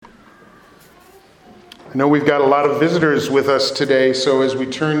I know we've got a lot of visitors with us today, so as we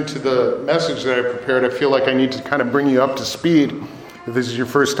turn to the message that I prepared, I feel like I need to kind of bring you up to speed. If this is your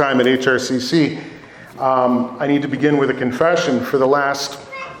first time at HRCC, I need to begin with a confession. For the last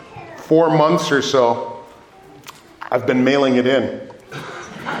 4 months or so, I've been mailing it in.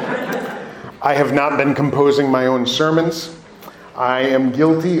 I have not been composing my own sermons. I am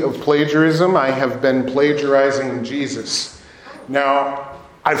guilty of plagiarism. I have been plagiarizing Jesus. Now,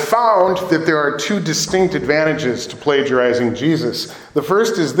 I've found that there are two distinct advantages to plagiarizing Jesus. The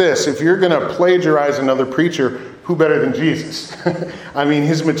first is this: if you're going to plagiarize another preacher, who better than Jesus? I mean,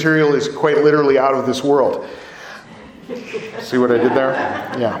 his material is quite literally out of this world. See what I did there?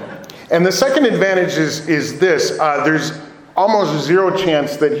 Yeah. And the second advantage is this: there's almost zero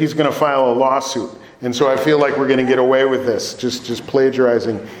chance that he's going to file a lawsuit. And so I feel like we're going to get away with this, just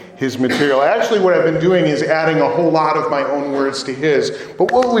plagiarizing his material. Actually, what I've been doing is adding a whole lot of my own words to his.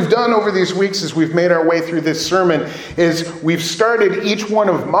 But what we've done over these weeks as we've made our way through this sermon is we've started each one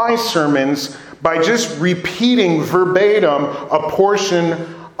of my sermons by just repeating verbatim a portion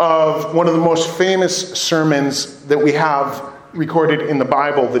of one of the most famous sermons that we have recorded in the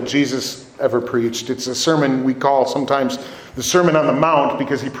Bible that Jesus ever preached. It's a sermon we call sometimes the Sermon on the Mount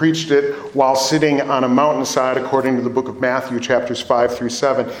because he preached it while sitting on a mountainside, according to the book of Matthew, chapters 5 through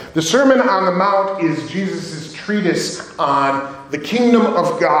 7. The Sermon on the Mount is Jesus' treatise on the kingdom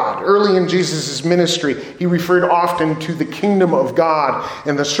of God. Early in Jesus' ministry, he referred often to the kingdom of God.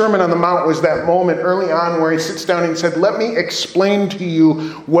 And the Sermon on the Mount was that moment early on where he sits down and said, let me explain to you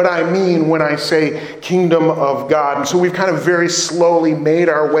what I mean when I say kingdom of God. And so we've kind of very slowly made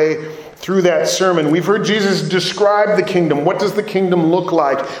our way through that sermon. We've heard Jesus describe the kingdom. What does the kingdom look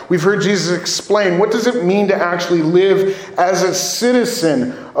like? We've heard Jesus explain, what does it mean to actually live as a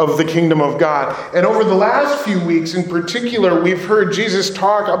citizen of the kingdom of God? And over the last few weeks in particular, we've heard Jesus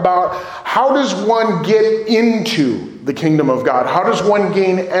talk about how does one get into the kingdom of God? How does one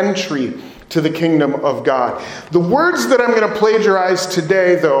gain entry to the kingdom of God? The words that I'm going to plagiarize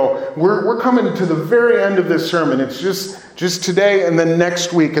today, though, we're coming to the very end of this sermon. It's just today and then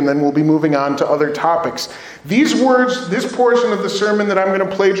next week, and then we'll be moving on to other topics. These words, this portion of the sermon that I'm going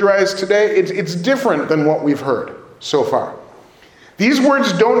to plagiarize today, it's different than what we've heard so far. These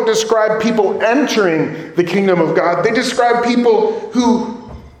words don't describe people entering the kingdom of God. They describe people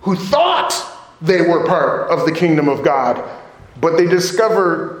who thought they were part of the kingdom of God, but they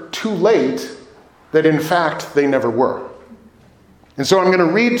discover too late that in fact they never were. And so I'm going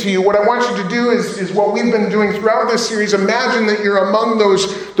to read to you. What I want you to do is what we've been doing throughout this series. Imagine that you're among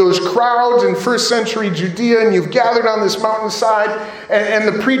those crowds in first century Judea, and you've gathered on this mountainside, and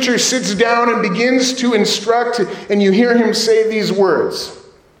the preacher sits down and begins to instruct, and you hear him say these words.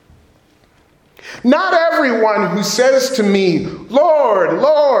 Not everyone who says to me, Lord,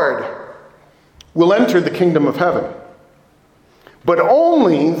 Lord, will enter the kingdom of heaven, but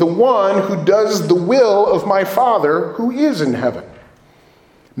only the one who does the will of my Father who is in heaven.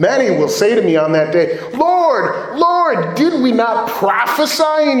 Many will say to me on that day, Lord, Lord, did we not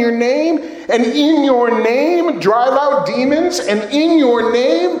prophesy in your name, and in your name drive out demons, and in your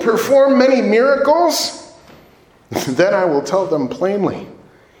name perform many miracles? Then I will tell them plainly,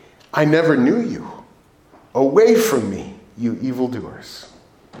 I never knew you. Away from me, you evildoers.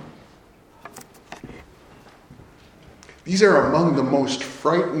 These are among the most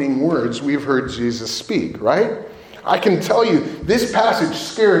frightening words we've heard Jesus speak, right? I can tell you, this passage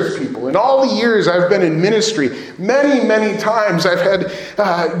scares people. In all the years I've been in ministry, many, many times I've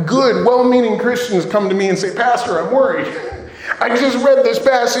had good, well-meaning Christians come to me and say, Pastor, I'm worried. I just read this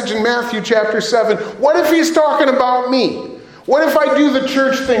passage in Matthew chapter 7. What if he's talking about me? What if I do the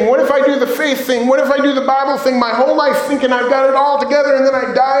church thing? What if I do the faith thing? What if I do the Bible thing my whole life thinking I've got it all together, and then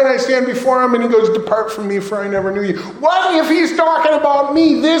I die and I stand before him and he goes, depart from me for I never knew you. What if he's talking about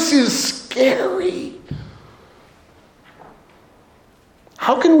me? This is scary.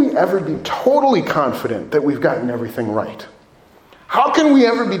 How can we ever be totally confident that we've gotten everything right? How can we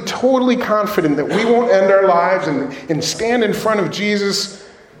ever be totally confident that we won't end our lives and stand in front of Jesus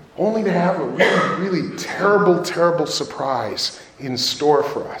only to have a really, really terrible, terrible surprise in store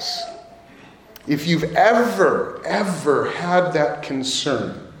for us? If you've ever had that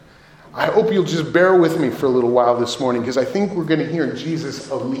concern, I hope you'll just bear with me for a little while this morning, because I think we're going to hear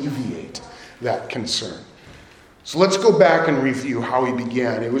Jesus alleviate that concern. So let's go back and review how he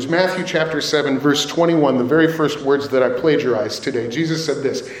began. It was Matthew chapter 7, verse 21, the very first words that I plagiarized today. Jesus said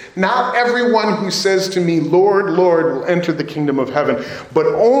this, not everyone who says to me, Lord, Lord, will enter the kingdom of heaven, but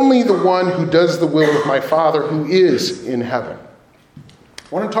only the one who does the will of my Father who is in heaven.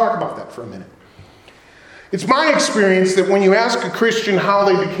 I want to talk about that for a minute. It's my experience that when you ask a Christian how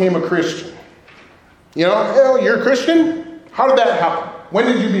they became a Christian, You're a Christian? How did that happen? When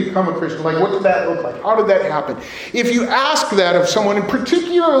did you become a Christian? Like, what did that look like? How did that happen? If you ask that of someone, and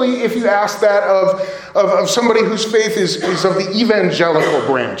particularly if you ask that of somebody whose faith is of the evangelical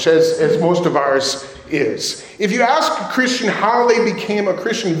branch, as most of ours is. If you ask a Christian how they became a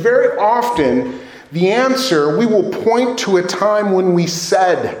Christian, very often the answer, we will point to a time when we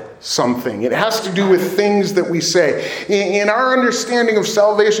said something. It has to do with things that we say. In our understanding of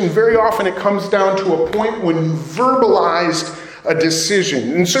salvation, very often it comes down to a point when you verbalized a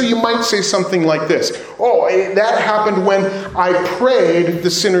decision. And so you might say something like this. That happened when I prayed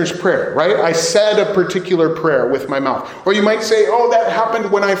the sinner's prayer, right? I said a particular prayer with my mouth. Or you might say, that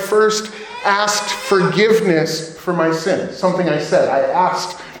happened when I first asked forgiveness for my sin. Something I said. I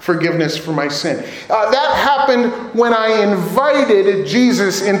asked forgiveness for my sin. That happened when I invited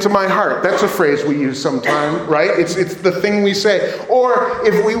Jesus into my heart. That's a phrase we use sometime, right? It's the thing we say. Or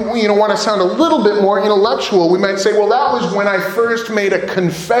if we want to sound a little bit more intellectual, we might say, that was when I first made a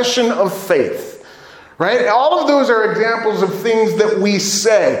confession of faith. Right? All of those are examples of things that we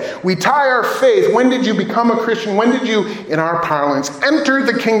say. We tie our faith. When did you become a Christian? When did you, in our parlance, enter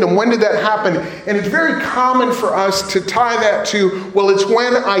the kingdom? When did that happen? And it's very common for us to tie that to, it's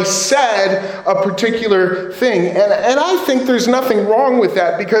when I said a particular thing. And I think there's nothing wrong with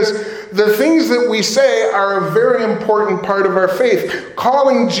that, because the things that we say are a very important part of our faith.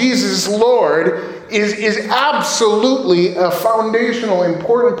 Calling Jesus Lord is absolutely a foundational,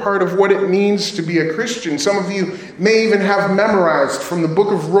 important part of what it means to be a Christian. Some of you may even have memorized from the book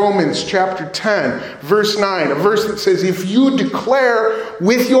of Romans, chapter 10, verse 9, a verse that says, if you declare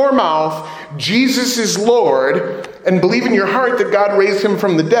with your mouth Jesus is Lord and believe in your heart that God raised him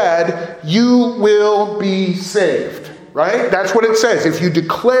from the dead, you will be saved. Right? That's what it says. If you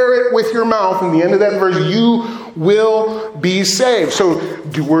declare it with your mouth, in the end of that verse, you will be saved. So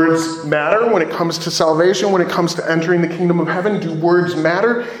do words matter when it comes to salvation, when it comes to entering the kingdom of heaven? Do words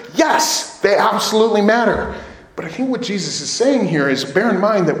matter? Yes, they absolutely matter. But I think what Jesus is saying here is, bear in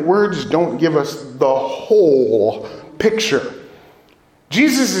mind that words don't give us the whole picture.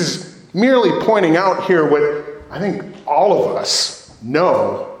 Jesus is merely pointing out here what I think all of us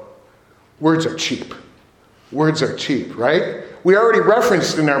know. Words are cheap. Words are cheap, right? We already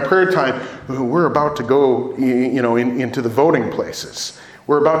referenced in our prayer time, we're about to go, into the voting places.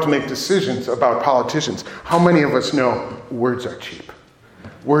 We're about to make decisions about politicians. How many of us know words are cheap?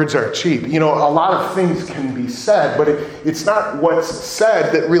 Words are cheap. A lot of things can be said, but it's not what's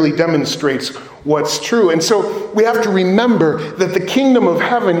said that really demonstrates what's true. And so we have to remember that the kingdom of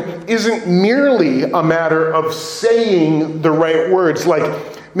heaven isn't merely a matter of saying the right words,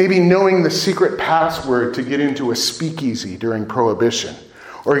 like maybe knowing the secret password to get into a speakeasy during Prohibition,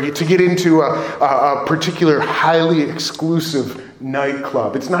 or to get into a particular highly exclusive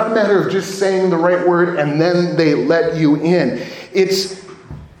nightclub. It's not a matter of just saying the right word and then they let you in. It's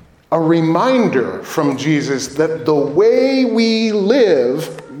a reminder from Jesus that the way we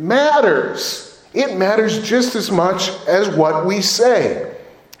live matters. It matters just as much as what we say.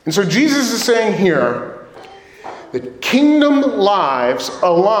 And so Jesus is saying here, that kingdom lives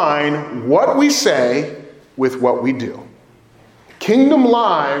align what we say with what we do. Kingdom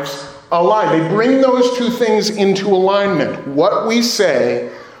lives align. They bring those two things into alignment. What we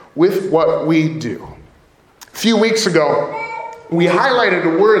say with what we do. A few weeks ago, we highlighted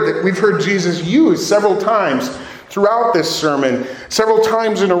a word that we've heard Jesus use several times throughout this sermon, several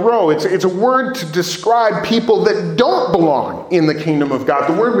times in a row. It's a word to describe people that don't belong in the kingdom of God.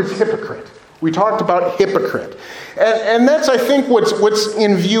 The word was hypocrite. We talked about hypocrite. And that's, I think, what's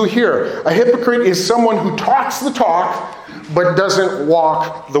in view here. A hypocrite is someone who talks the talk, but doesn't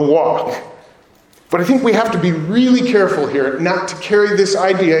walk the walk. But I think we have to be really careful here not to carry this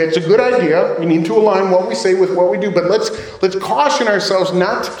idea. It's a good idea. We need to align what we say with what we do. But let's caution ourselves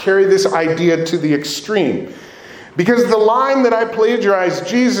not to carry this idea to the extreme. Because the line that I plagiarized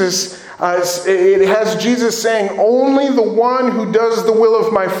Jesus, it has Jesus saying, only the one who does the will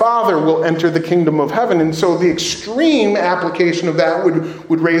of my Father will enter the kingdom of heaven. And so the extreme application of that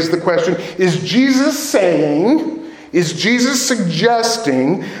would raise the question, is Jesus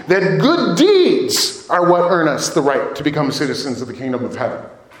suggesting that good deeds are what earn us the right to become citizens of the kingdom of heaven?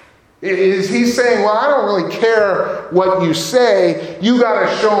 Is he saying, I don't really care what you say, you got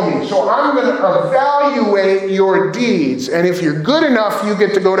to show me. So I'm going to evaluate your deeds. And if you're good enough, you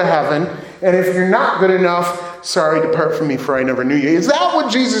get to go to heaven. And if you're not good enough, sorry, depart from me, for I never knew you. Is that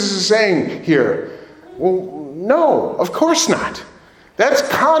what Jesus is saying here? Well, no, of course not. That's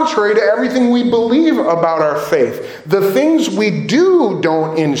contrary to everything we believe about our faith. The things we do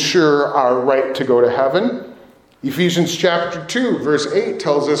don't ensure our right to go to heaven. Ephesians chapter 2, verse 8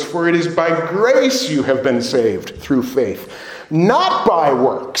 tells us, "For it is by grace you have been saved through faith, not by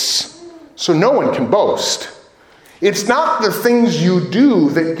works, so no one can boast." It's not the things you do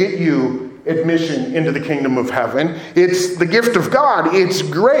that get you admission into the kingdom of heaven. It's the gift of God. It's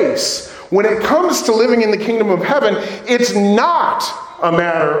grace. When it comes to living in the kingdom of heaven, it's not a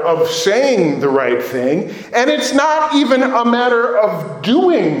matter of saying the right thing, and it's not even a matter of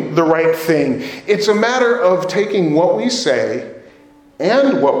doing the right thing. It's a matter of taking what we say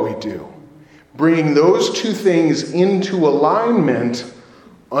and what we do, bringing those two things into alignment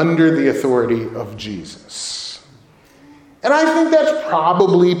under the authority of Jesus. And I think that's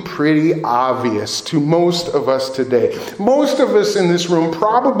probably pretty obvious to most of us today. Most of us in this room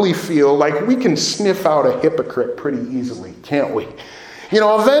probably feel like we can sniff out a hypocrite pretty easily, can't we?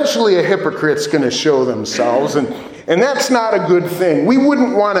 Eventually a hypocrite's going to show themselves, and that's not a good thing. We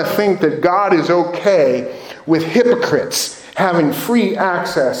wouldn't want to think that God is okay with hypocrites having free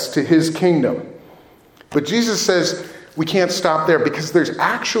access to his kingdom. But Jesus says we can't stop there, because there's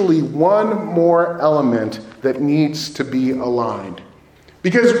actually one more element that needs to be aligned.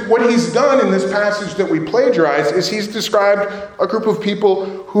 Because what he's done in this passage that we plagiarize is he's described a group of people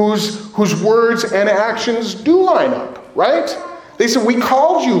whose words and actions do line up, right? They said, "We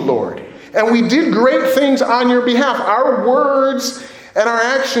called you, Lord, and we did great things on your behalf." Our words and our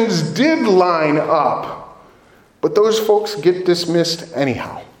actions did line up. But those folks get dismissed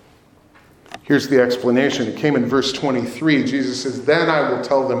anyhow. Here's the explanation. It came in verse 23. Jesus says, "Then I will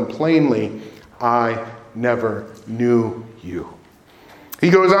tell them plainly, I never knew you." He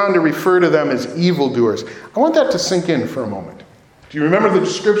goes on to refer to them as evildoers. I want that to sink in for a moment. Do you remember the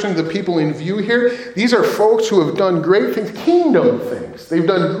description of the people in view here? These are folks who have done great things, kingdom things. They've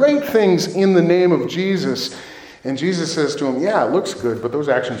done great things in the name of Jesus. And Jesus says to them, "Yeah, it looks good, but those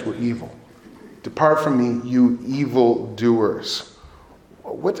actions were evil. Depart from me, you evildoers."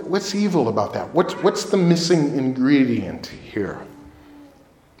 What's evil about that? What's the missing ingredient here?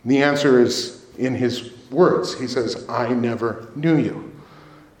 The answer is in his words. He says, "I never knew you."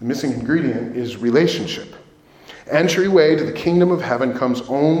 The missing ingredient is relationship. Entryway to the kingdom of heaven comes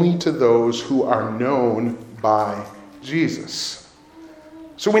only to those who are known by Jesus.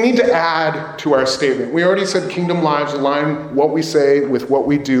 So we need to add to our statement. We already said kingdom lives align what we say with what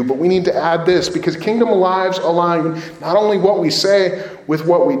we do, but we need to add this, because kingdom lives align not only what we say with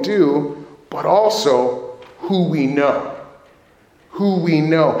what we do, but also who we know. Who we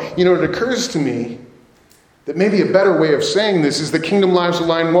know. It occurs to me that maybe a better way of saying this is the kingdom lives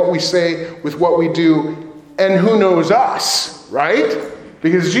align what we say with what we do, and who knows us, right?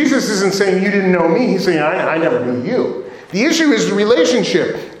 Because Jesus isn't saying you didn't know me. He's saying I never knew you. The issue is the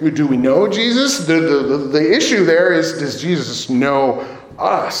relationship. Do we know Jesus? The issue there is, does Jesus know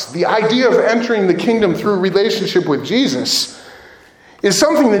us? The idea of entering the kingdom through relationship with Jesus is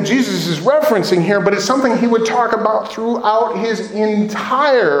something that Jesus is referencing here, but it's something he would talk about throughout his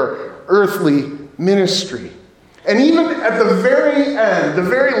entire earthly ministry. And even at the very end, the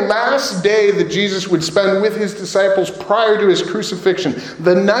very last day that Jesus would spend with his disciples prior to his crucifixion,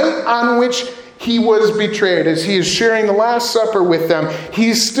 the night on which he was betrayed, as he is sharing the Last Supper with them,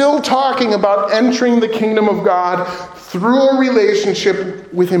 he's still talking about entering the kingdom of God through a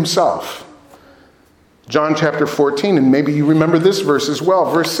relationship with himself. John chapter 14, and maybe you remember this verse as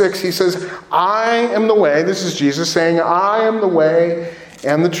well. Verse 6, he says, "I am the way." This is Jesus saying, "I am the way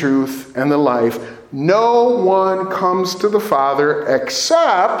and the truth and the life. No one comes to the Father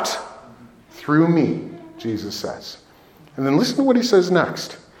except through me," Jesus says. And then listen to what he says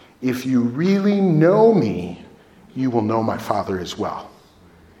next. "If you really know me, you will know my Father as well."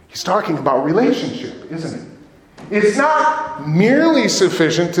 He's talking about relationship, isn't it? It's not merely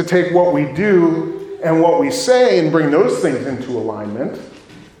sufficient to take what we do and what we say and bring those things into alignment.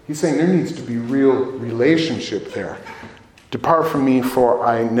 He's saying there needs to be real relationship there. "Depart from me, for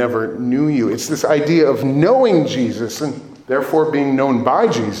I never knew you." It's this idea of knowing Jesus and therefore being known by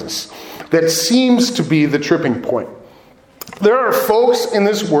Jesus that seems to be the tripping point. There are folks in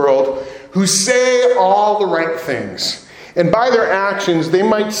this world who say all the right things, and by their actions they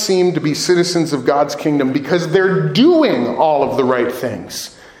might seem to be citizens of God's kingdom because they're doing all of the right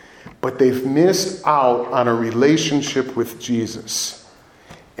things, but they've missed out on a relationship with Jesus.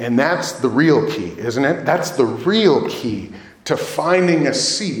 And that's the real key, isn't it? That's the real key to finding a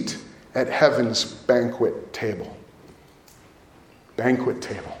seat at heaven's banquet table. Banquet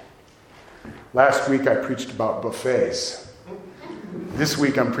table. Last week I preached about buffets. This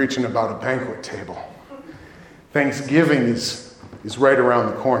week I'm preaching about a banquet table. Thanksgiving is right around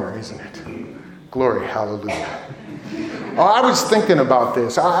the corner, isn't it? Glory, hallelujah. Oh, I was thinking about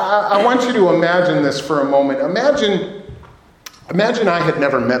this. I want you to imagine this for a moment. Imagine I had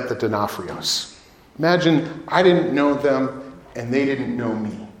never met the D'Onofrios. Imagine I didn't know them and they didn't know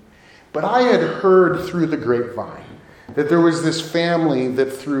me. But I had heard through the grapevine that there was this family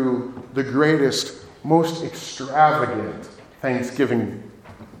that threw the greatest, most extravagant Thanksgiving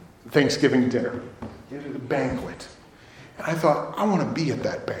dinner, a banquet. And I thought, I want to be at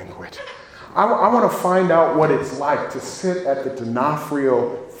that banquet. I want to find out what it's like to sit at the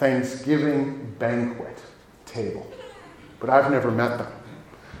D'Onofrio Thanksgiving banquet table. But I've never met them.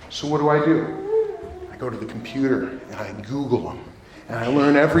 So what do? I go to the computer and I Google them. And I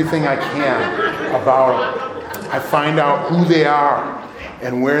learn everything I can about them. I find out who they are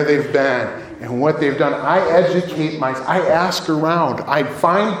and where they've been and what they've done. I educate myself. I ask around. I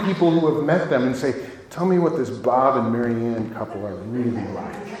find people who have met them and say, tell me what this Bob and Mary Ann couple are really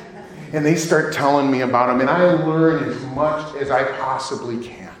like. And they start telling me about them, and I learn as much as I possibly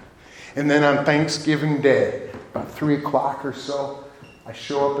can. And then on Thanksgiving Day, about 3 o'clock or so, I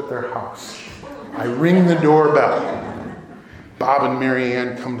show up at their house. I ring the doorbell. Bob and Mary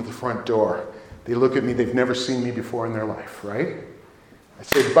Ann come to the front door. They look at me. They've never seen me before in their life, right? I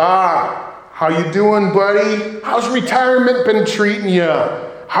say, Bob, how you doing, buddy? How's retirement been treating you?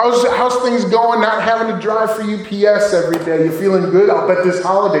 How's things going, not having to drive for UPS every day? You feeling good? I'll bet this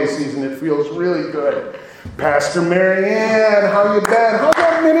holiday season it feels really good. Pastor Mary Ann, how you been? How's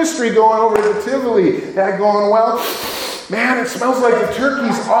that ministry going over at the Tivoli? That going well? Man, it smells like the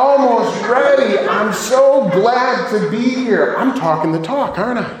turkey's almost ready. I'm so glad to be here. I'm talking the talk,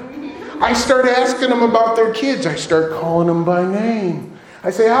 aren't I? I start asking them about their kids. I start calling them by name. I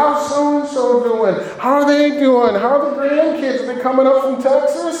say, how's so-and-so doing? How are they doing? How are the grandkids? Are they coming up from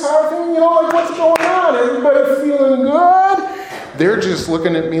Texas? How are things, what's going on? Everybody feeling good? They're just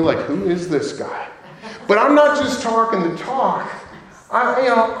looking at me like, who is this guy? But I'm not just talking the talk.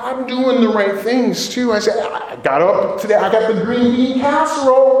 I'm doing the right things too. I said, I got up today. I got the green bean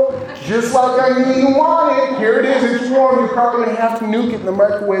casserole, just like I knew you wanted. Here it is. It's warm. You're probably going to have to nuke it in the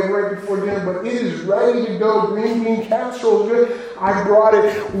microwave right before dinner, but it is ready to go. Green bean casserole, good. I brought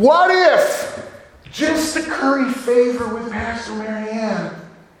it. What if, just to curry favor with Pastor Mary Ann,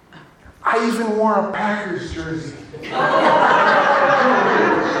 I even wore a Packers jersey.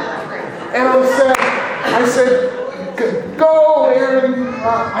 And I said, go, Aaron.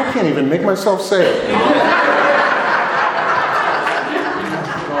 I can't even make myself say it.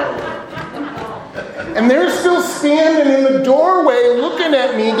 And they're still standing in the doorway looking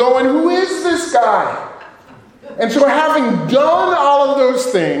at me going, who is this guy? And so having done all of those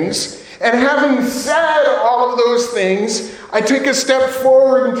things and having said all of those things, I take a step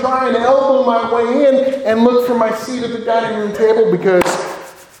forward and try and elbow my way in and look for my seat at the dining room table because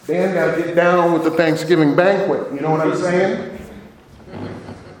Dan got to get down with the Thanksgiving banquet. You know what I'm saying?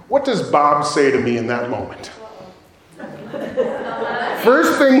 What does Bob say to me in that moment?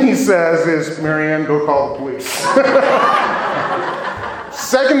 First thing he says is, Mary Ann, go call the police.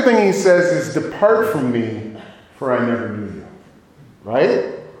 Second thing he says is, depart from me, for I never knew you.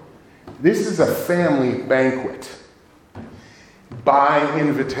 Right? This is a family banquet. By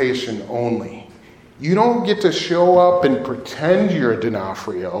invitation only. You don't get to show up and pretend you're a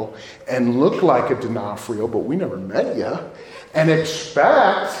D'Onofrio and look like a D'Onofrio, but we never met you, and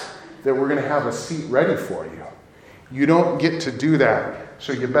expect that we're going to have a seat ready for you. You don't get to do that,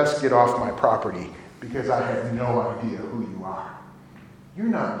 so you best get off my property because I have no idea who you are. You're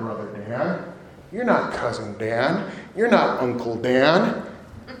not Brother Dan. You're not Cousin Dan. You're not Uncle Dan.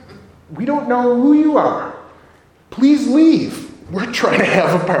 We don't know who you are. Please leave. We're trying to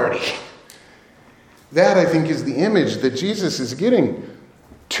have a party. That, I think, is the image that Jesus is getting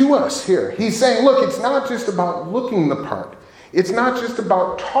to us here. He's saying, look, it's not just about looking the part. It's not just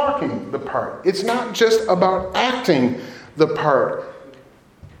about talking the part. It's not just about acting the part.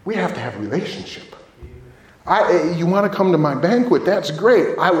 We have to have a relationship. You want to come to my banquet? That's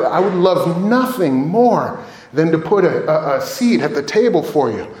great. I would love nothing more than to put a seat at the table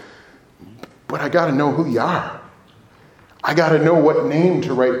for you. But I got to know who you are. I got to know what name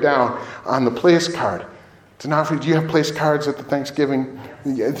to write down on the place card. D'Onofrio, do you have place cards at the Thanksgiving?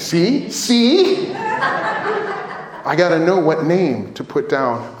 See? I got to know what name to put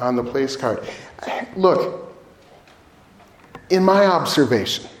down on the place card. Look, in my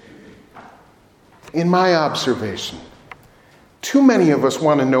observation, too many of us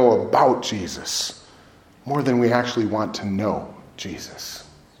want to know about Jesus more than we actually want to know Jesus.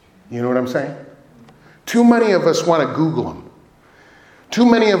 You know what I'm saying? Too many of us want to Google him. Too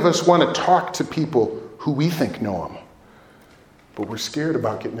many of us want to talk to people who we think know him. But we're scared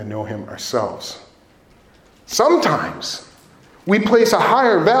about getting to know him ourselves. Sometimes we place a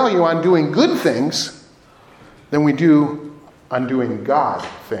higher value on doing good things than we do on doing God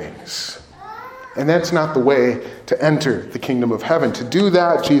things. And that's not the way to enter the kingdom of heaven. To do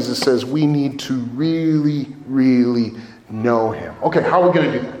that, Jesus says, we need to really, really know him. Okay, how are we going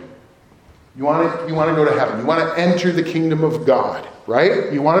to do that? You want to go to heaven. You want to enter the kingdom of God,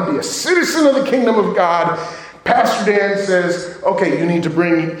 right? You want to be a citizen of the kingdom of God. Pastor Dan says, okay, you need to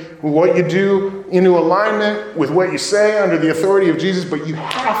bring what you do into alignment with what you say under the authority of Jesus, but you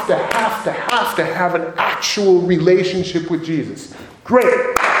have to have an actual relationship with Jesus. Great,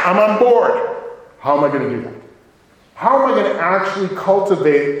 I'm on board. How am I going to do that? How am I going to actually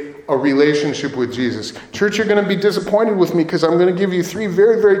cultivate a relationship with Jesus? Church, you're going to be disappointed with me because I'm going to give you 3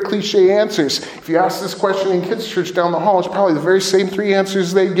 very, very cliche answers. If you ask this question in kids' church down the hall, it's probably the very same 3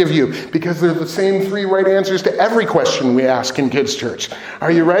 answers they give you because they're the same 3 right answers to every question we ask in kids' church.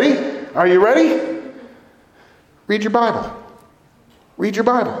 Are you ready? Are you ready? Read your Bible. Read your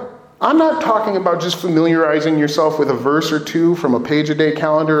Bible. I'm not talking about just familiarizing yourself with a verse or 2 from a page-a-day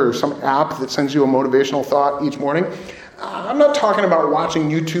calendar or some app that sends you a motivational thought each morning. I'm not talking about watching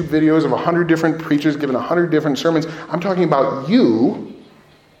YouTube videos of 100 different preachers giving 100 different sermons. I'm talking about you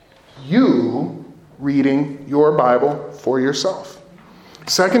reading your Bible for yourself.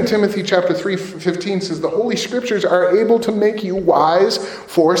 2 Timothy chapter 3:15 says the Holy Scriptures are able to make you wise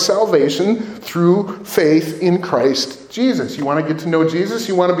for salvation through faith in Christ Jesus. You want to get to know Jesus?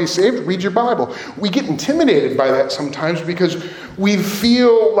 You want to be saved? Read your Bible. We get intimidated by that sometimes because we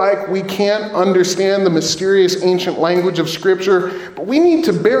feel like we can't understand the mysterious ancient language of Scripture, but we need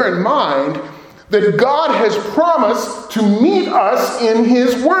to bear in mind that God has promised to meet us in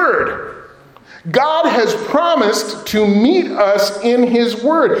His Word. God has promised to meet us in His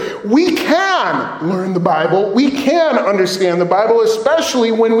Word. We can learn the Bible. We can understand the Bible,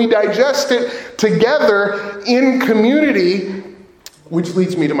 especially when we digest it together in community, which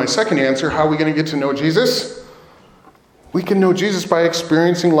leads me to my second answer. How are we going to get to know Jesus? We can know Jesus by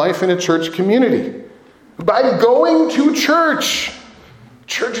experiencing life in a church community, by going to church.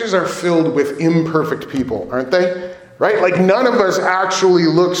 Churches are filled with imperfect people, aren't they? Right? Like none of us actually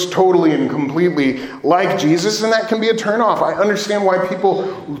looks totally and completely like Jesus, and that can be a turnoff. I understand why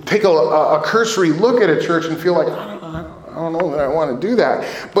people take a cursory look at a church and feel like, I don't know that I want to do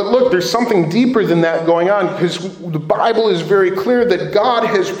that. But look, there's something deeper than that going on because the Bible is very clear that God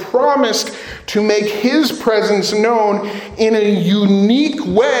has promised to make His presence known in a unique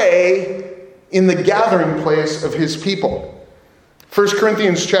way in the gathering place of His people. 1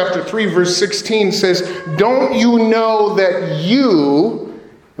 Corinthians chapter 3, verse 16 says, don't you know that you,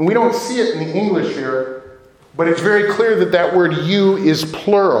 and we don't see it in the English here, but it's very clear that that word you is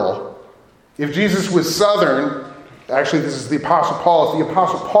plural. If Jesus was Southern, actually this is the Apostle Paul, if the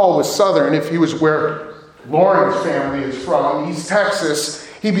Apostle Paul was Southern, if he was where Lauren's family is from, East Texas,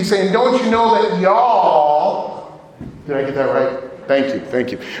 he'd be saying, don't you know that y'all, did I get that right?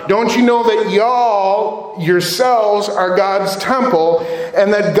 Thank you. Don't you know that y'all yourselves are God's temple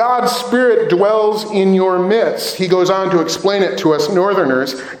and that God's Spirit dwells in your midst? He goes on to explain it to us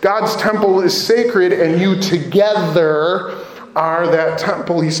Northerners. God's temple is sacred and you together are that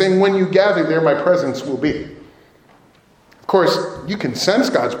temple. He's saying when you gather there, my presence will be. Of course, you can sense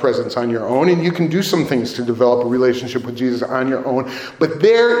God's presence on your own, and you can do some things to develop a relationship with Jesus on your own. But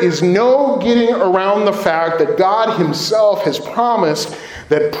there is no getting around the fact that God Himself has promised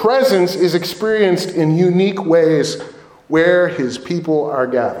that presence is experienced in unique ways where His people are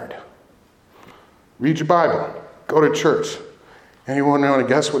gathered. Read your Bible. Go to church. Anyone want to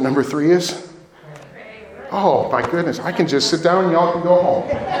guess what number 3 is? Oh, my goodness. I can just sit down and y'all can go home.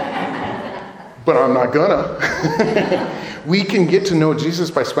 But I'm not gonna. We can get to know Jesus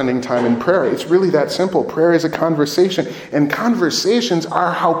by spending time in prayer. It's really that simple. Prayer is a conversation, and conversations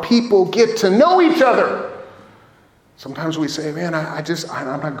are how people get to know each other. Sometimes we say, man,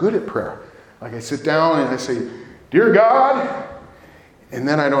 I'm not good at prayer. Like I sit down and I say, dear God, and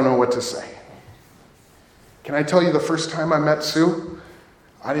then I don't know what to say. Can I tell you the first time I met Sue?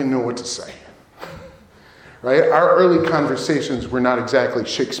 I didn't know what to say. Right? Our early conversations were not exactly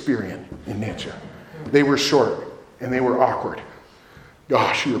Shakespearean in nature. They were short and they were awkward.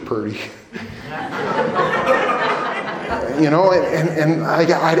 Gosh, you're pretty. And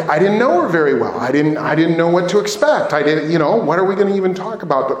I didn't know her very well. I didn't know what to expect. What are we going to even talk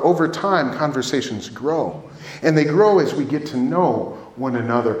about? But over time, conversations grow. And they grow as we get to know one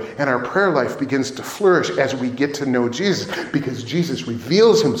another. And our prayer life begins to flourish as we get to know Jesus, because Jesus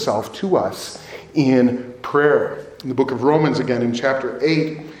reveals Himself to us in prayer. In the book of Romans, again, in chapter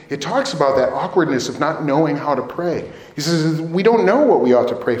 8, it talks about that awkwardness of not knowing how to pray. He says, we don't know what we ought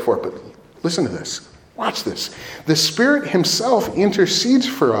to pray for, but listen to this. Watch this. The Spirit himself intercedes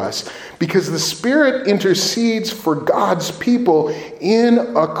for us because the Spirit intercedes for God's people in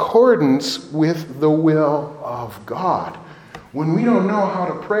accordance with the will of God. When we don't know how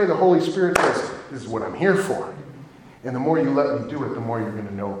to pray, the Holy Spirit says, this is what I'm here for. And the more you let me do it, the more you're going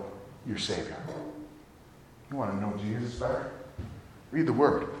to know your Savior. You want to know Jesus better? Read the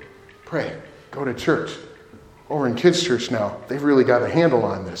Word. Pray. Go to church. Over in kids' church now, they've really got a handle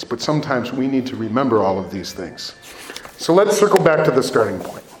on this, but sometimes we need to remember all of these things. So let's circle back to the starting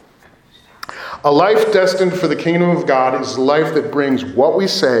point. A life destined for the kingdom of God is a life that brings what we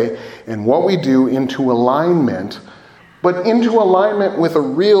say and what we do into alignment, but into alignment with a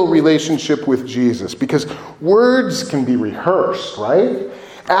real relationship with Jesus. Because words can be rehearsed, right?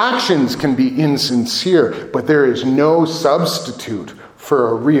 Actions can be insincere, but there is no substitute for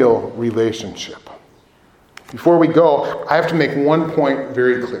a real relationship. Before we go, I have to make one point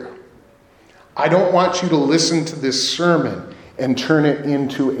very clear. I don't want you to listen to this sermon and turn it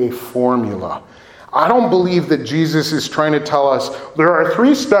into a formula. I don't believe that Jesus is trying to tell us there are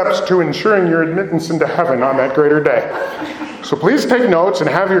 3 steps to ensuring your admittance into heaven on that greater day. So please take notes and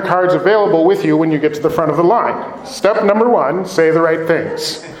have your cards available with you when you get to the front of the line. Step number 1, say the right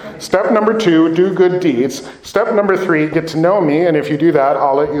things. Step number 2, do good deeds. Step number 3, get to know me, and if you do that,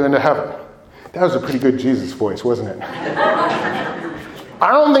 I'll let you into heaven. That was a pretty good Jesus voice, wasn't it?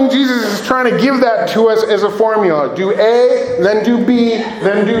 I don't think Jesus is trying to give that to us as a formula. Do A, then do B,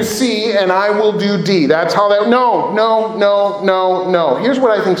 then do C, and I will do D. That's how that... No. Here's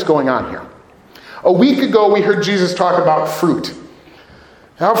what I think's going on here. A week ago, we heard Jesus talk about fruit.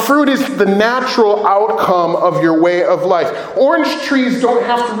 Now, fruit is the natural outcome of your way of life. Orange trees don't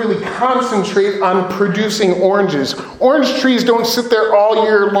have to really concentrate on producing oranges. Orange trees don't sit there all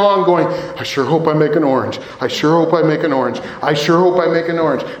year long going, I sure hope I make an orange. I sure hope I make an orange. I sure hope I make an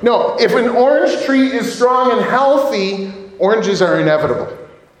orange. No, if an orange tree is strong and healthy, oranges are inevitable.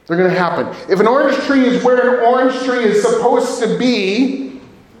 They're going to happen. If an orange tree is where an orange tree is supposed to be,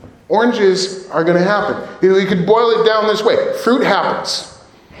 oranges are going to happen. You could boil it down this way. Fruit happens.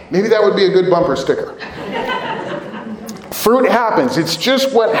 Maybe that would be a good bumper sticker. Fruit happens. It's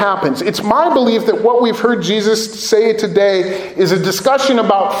just what happens. It's my belief that what we've heard Jesus say today is a discussion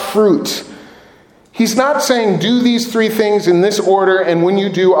about fruit. He's not saying do these 3 things in this order, and when you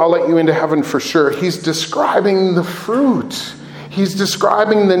do, I'll let you into heaven for sure. He's describing the fruit. He's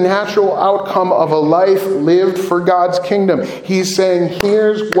describing the natural outcome of a life lived for God's kingdom. He's saying,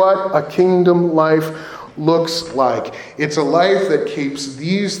 here's what a kingdom life looks like. It's a life that keeps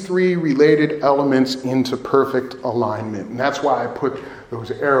these 3 related elements into perfect alignment. And that's why I put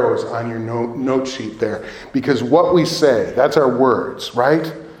those arrows on your note sheet there. Because what we say, that's our words,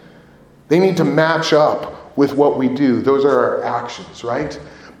 right? They need to match up with what we do. Those are our actions, right?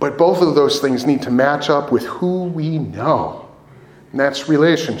 But both of those things need to match up with who we know. And that's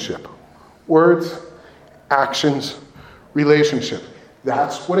relationship. Words, actions, relationship.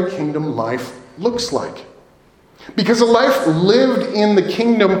 That's what a kingdom life looks like. Because a life lived in the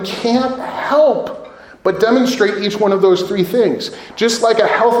kingdom can't help but demonstrate each one of those 3 things. Just like a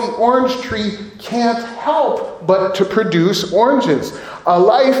healthy orange tree can't help but to produce oranges. A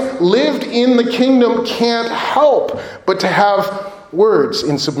life lived in the kingdom can't help but to have words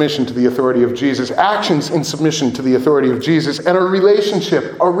in submission to the authority of Jesus, actions in submission to the authority of Jesus, and a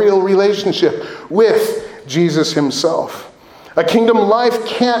relationship, a real relationship with Jesus himself. A kingdom life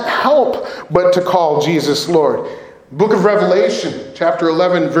can't help but to call Jesus Lord. Book of Revelation, chapter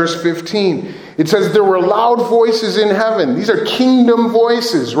 11, verse 15. It says there were loud voices in heaven. These are kingdom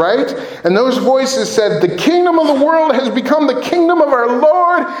voices, right? And those voices said, the kingdom of the world has become the kingdom of our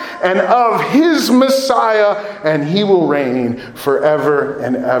Lord and of his Messiah, and he will reign forever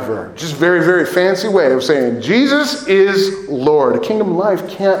and ever. Just very, very fancy way of saying Jesus is Lord. A kingdom life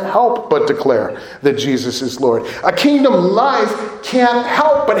can't help but declare that Jesus is Lord. A kingdom life can't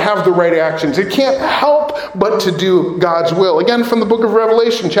help but have the right actions. It can't help but to do God's will. Again, from the book of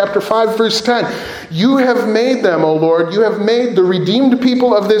Revelation, chapter 5, verse 10. You have made them, O Lord, you have made the redeemed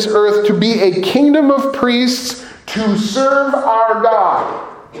people of this earth to be a kingdom of priests to serve our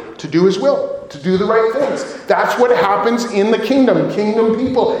God, to do his will, to do the right things. That's what happens in the kingdom. Kingdom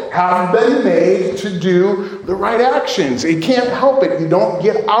people have been made to do the right actions. It can't help it. You don't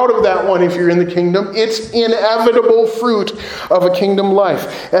get out of that one if you're in the kingdom. It's inevitable fruit of a kingdom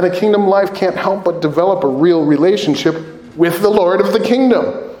life. And a kingdom life can't help but develop a real relationship with the Lord of the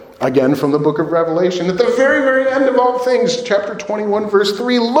kingdom. Again, from the book of Revelation. At the very, very end of all things, chapter 21, verse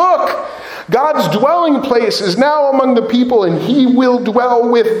 3, look, God's dwelling place is now among the people, and he will dwell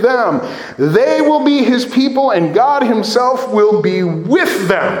with them. They will be his people, and God himself will be with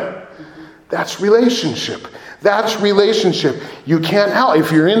them. That's relationship. That's relationship. You can't help.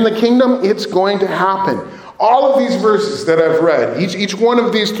 If you're in the kingdom, it's going to happen. All of these verses that I've read, each one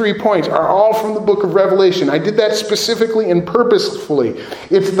of these 3 points are all from the book of Revelation. I did that specifically and purposefully.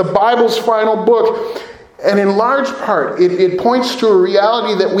 It's the Bible's final book. And in large part, it points to a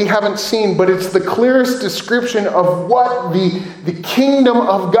reality that we haven't seen, but it's the clearest description of what the kingdom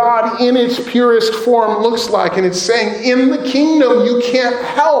of God in its purest form looks like. And it's saying, in the kingdom, you can't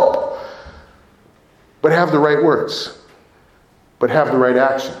help but have the right words, but have the right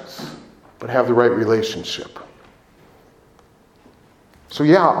actions, but have the right relationship. So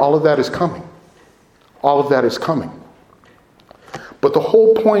yeah, all of that is coming. All of that is coming. But the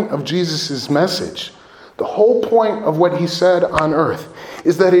whole point of Jesus' message, the whole point of what he said on earth,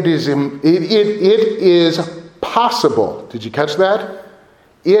 is that it is possible. Did you catch that?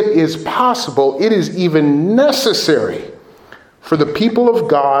 It is possible. It is even necessary for the people of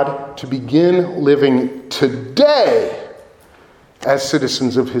God to begin living today as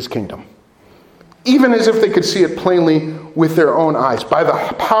citizens of his kingdom. Even as if they could see it plainly with their own eyes. By the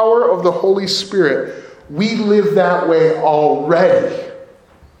power of the Holy Spirit, we live that way already,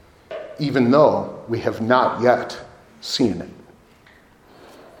 even though we have not yet seen it.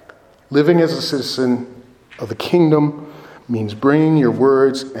 Living as a citizen of the kingdom means bringing your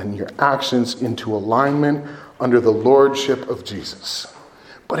words and your actions into alignment under the lordship of Jesus.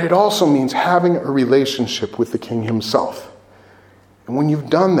 But it also means having a relationship with the King himself. And when you've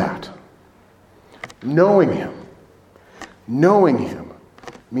done that, knowing him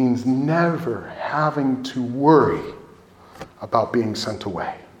means never having to worry about being sent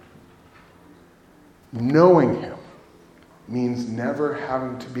away. Knowing him means never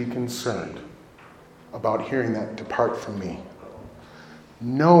having to be concerned about hearing that "depart from me."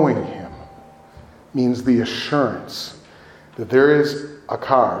 Knowing him means the assurance that there is a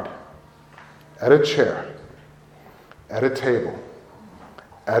card at a chair, at a table,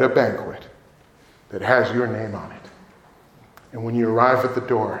 at a banquet that has your name on it. And when you arrive at the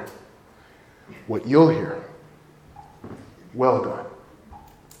door, what you'll hear, "Well done,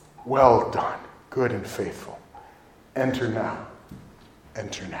 well done, good and faithful. Enter now,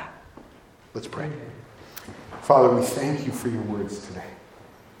 enter now." Let's pray. Father, we thank you for your words today.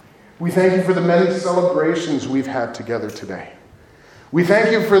 We thank you for the many celebrations we've had together today. We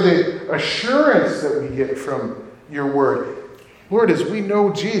thank you for the assurance that we get from your word. Lord, as we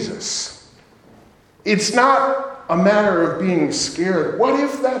know Jesus, it's not a matter of being scared. What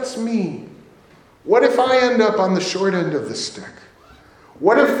if that's me? What if I end up on the short end of the stick?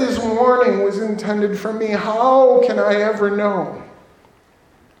 What if this warning was intended for me? How can I ever know?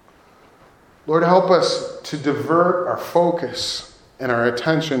 Lord, help us to divert our focus and our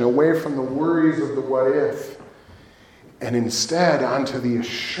attention away from the worries of the what if, and instead onto the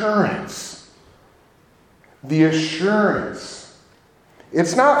assurance. The assurance.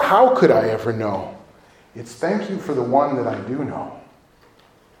 It's not how could I ever know. It's thank you for the one that I do know.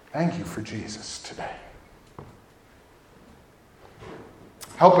 Thank you for Jesus today.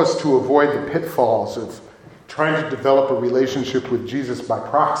 Help us to avoid the pitfalls of trying to develop a relationship with Jesus by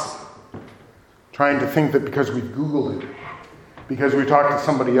proxy. Trying to think that because we've Googled it, because we talked to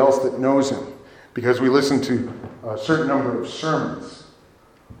somebody else that knows him, because we listened to a certain number of sermons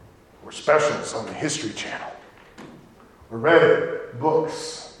or specials on the History Channel, or read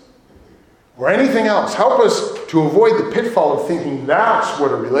books, or anything else. Help us to avoid the pitfall of thinking that's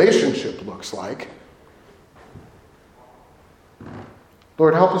what a relationship looks like.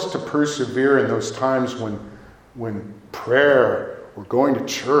 Lord, help us to persevere in those times when prayer or going to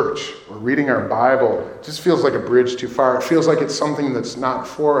church or reading our Bible just feels like a bridge too far. It feels like it's something that's not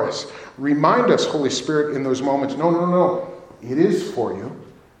for us. Remind us, Holy Spirit, in those moments, no, it is for you.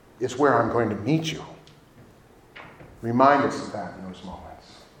 It's where I'm going to meet you. Remind us of that in those moments.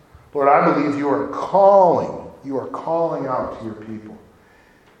 Lord, I believe you are calling out to your people.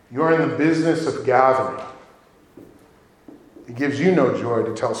 You are in the business of gathering. It gives you no joy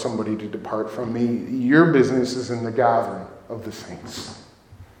to tell somebody to depart from me. Your business is in the gathering of the saints.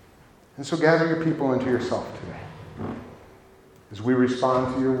 And so gather your people into yourself today. As we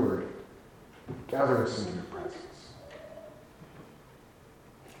respond to your word, gather us into your presence.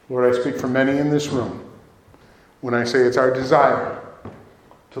 Lord, I speak for many in this room when I say it's our desire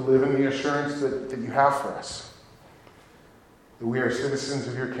to live in the assurance that you have for us, that we are citizens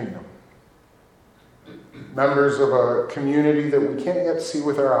of your kingdom, members of a community that we can't yet see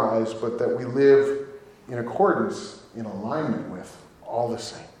with our eyes, but that we live in accordance, in alignment with all the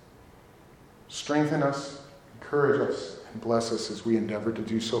same. Strengthen us, encourage us, and bless us as we endeavor to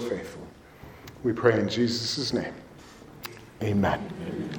do so faithfully. We pray in Jesus' name. Amen.